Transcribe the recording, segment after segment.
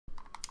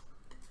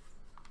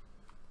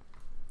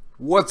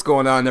What's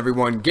going on,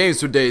 everyone?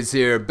 Games for Days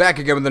here, back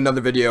again with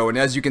another video, and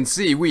as you can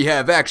see, we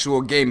have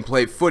actual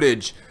gameplay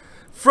footage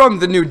from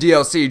the new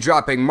DLC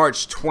dropping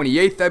March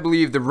 28th, I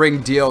believe, the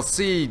Ring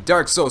DLC,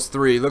 Dark Souls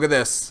 3. Look at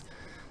this.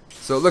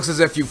 So it looks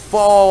as if you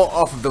fall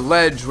off of the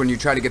ledge when you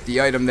try to get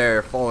the item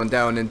there, falling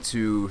down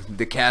into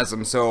the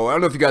chasm. So I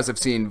don't know if you guys have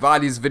seen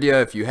Vadi's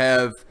video. If you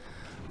have,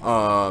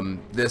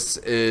 this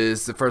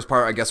is the first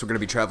part. I guess we're going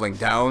to be traveling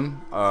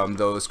down.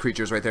 Those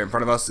creatures right there in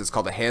front of us is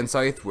called a hand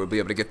scythe. We'll be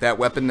able to get that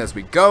weapon as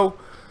we go.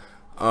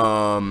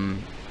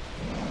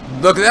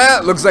 Look at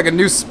that. Looks like a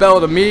new spell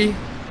to me.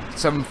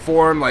 Some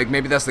form, like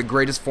maybe that's the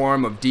greatest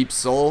form of Deep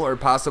Soul, or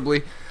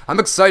possibly. I'm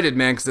excited,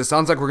 man, because it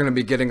sounds like we're going to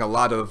be getting a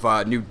lot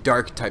of new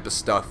dark type of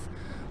stuff.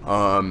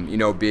 You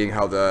know, being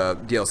how the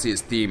DLC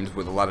is themed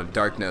with a lot of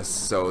darkness.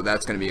 So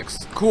that's going to be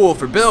cool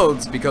for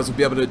builds, because we'll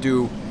be able to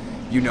do,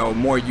 you know,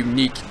 more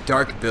unique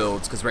dark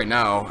builds, because right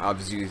now,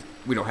 obviously,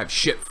 we don't have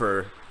shit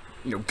for,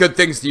 you know, good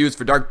things to use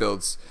for dark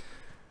builds.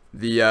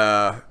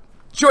 The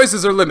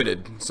choices are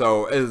limited.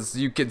 So as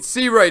you can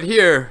see right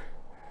here,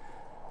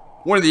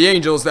 one of the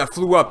angels that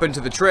flew up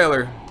into the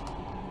trailer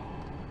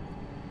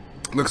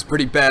looks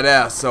pretty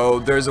badass. So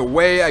there's a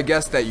way, I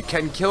guess, that you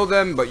can kill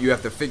them, but you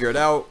have to figure it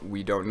out.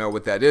 We don't know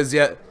what that is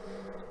yet.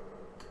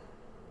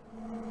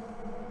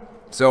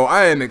 So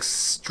I am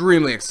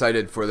extremely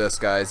excited for this,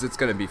 guys. It's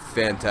gonna be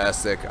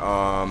fantastic. You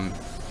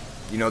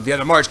know, the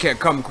end of March can't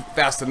come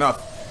fast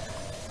enough.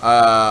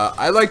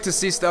 I like to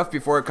see stuff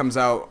before it comes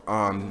out.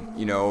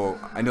 You know,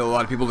 I know a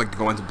lot of people like to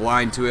go into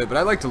blind to it, but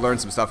I like to learn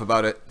some stuff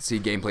about it, see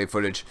gameplay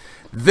footage.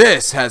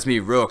 This has me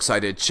real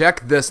excited.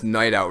 Check this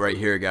knight out right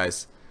here,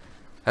 guys.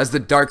 Has the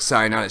dark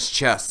sign on his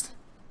chest.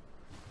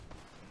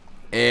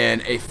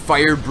 And a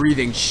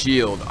fire-breathing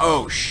shield.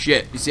 Oh,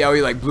 shit. You see how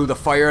he, like, blew the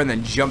fire and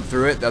then jumped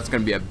through it? That's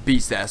gonna be a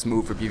beast-ass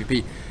move for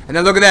PvP. And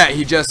then look at that.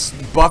 He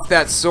just buffed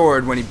that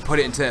sword when he put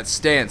it into that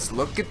stance.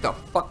 Look at the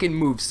fucking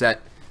moveset.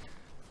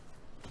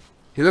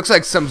 He looks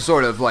like some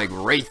sort of, like,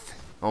 wraith,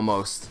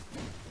 almost.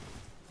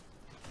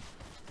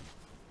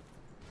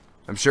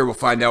 I'm sure we'll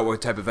find out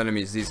what type of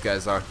enemies these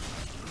guys are.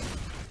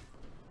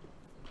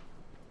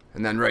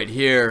 And then right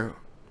here,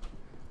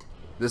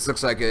 this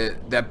looks like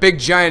that big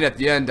giant at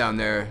the end down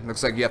there.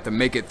 Looks like you have to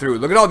make it through.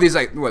 Look at all these,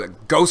 like, what,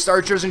 like ghost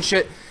archers and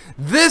shit.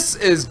 This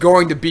is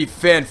going to be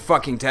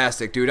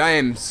fan-fucking-tastic, dude. I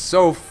am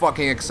so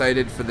fucking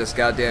excited for this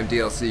goddamn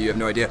DLC. You have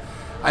no idea.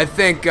 I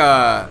think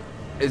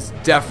it's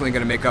definitely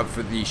going to make up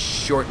for the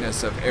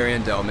shortness of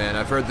Ariandel, man.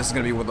 I've heard this is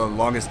going to be one of the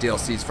longest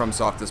DLCs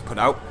FromSoft has put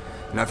out.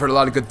 And I've heard a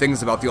lot of good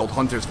things about the old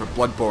hunters for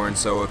Bloodborne.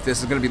 So if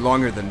this is going to be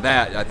longer than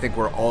that, I think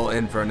we're all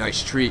in for a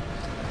nice treat.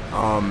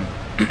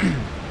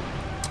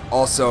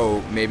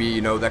 Also, maybe,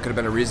 you know, that could have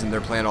been a reason they're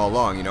playing all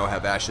along, you know,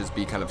 have Ashes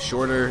be kind of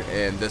shorter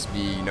and this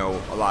be, you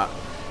know, a lot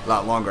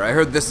longer. I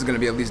heard this is going to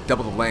be at least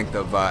double the length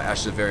of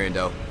Ashes of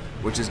Ariandel,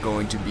 which is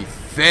going to be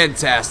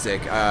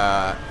fantastic.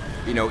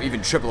 You know,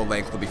 even triple the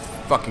length will be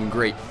fucking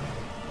great.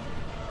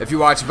 If you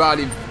watch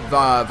Vati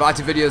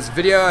Video's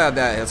video,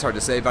 that's hard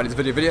to say, Vati's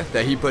video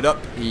that he put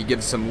up, he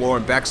gives some lore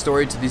and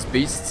backstory to these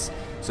beasts.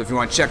 So if you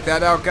want to check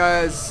that out,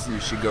 guys, you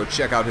should go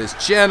check out his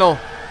channel.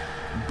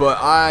 But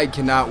I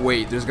cannot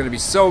wait. There's going to be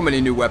so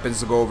many new weapons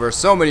to go over,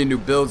 so many new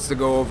builds to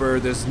go over.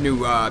 There's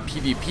new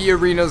PvP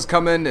arenas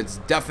coming. It's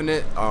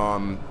definite.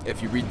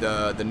 If you read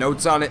the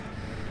notes on it,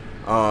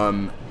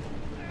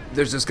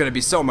 there's just going to be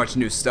so much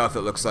new stuff.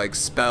 It looks like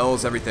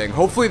spells, everything.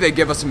 Hopefully they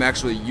give us some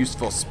actually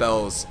useful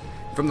spells.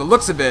 From the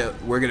looks of it,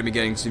 we're going to be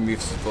getting some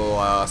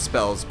useful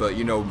spells. But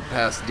you know,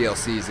 past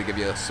DLCs, they give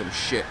you some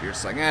shit. You're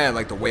just like,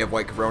 like the Way of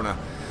White Corona.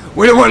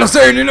 We don't want to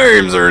say any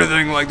names or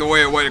anything like the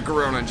Way of White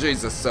Corona.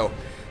 Jesus, so...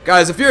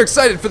 Guys, if you're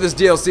excited for this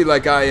DLC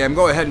like I am,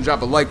 go ahead and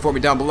drop a like for me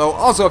down below.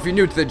 Also, if you're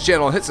new to the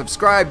channel, hit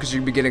subscribe, because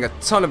you'll be getting a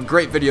ton of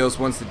great videos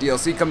once the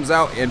DLC comes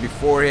out, and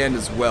beforehand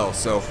as well.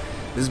 So,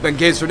 this has been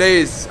Games for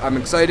Days. I'm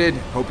excited.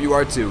 Hope you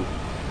are too.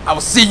 I will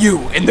see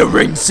you in the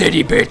Ring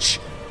City, bitch.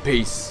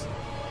 Peace.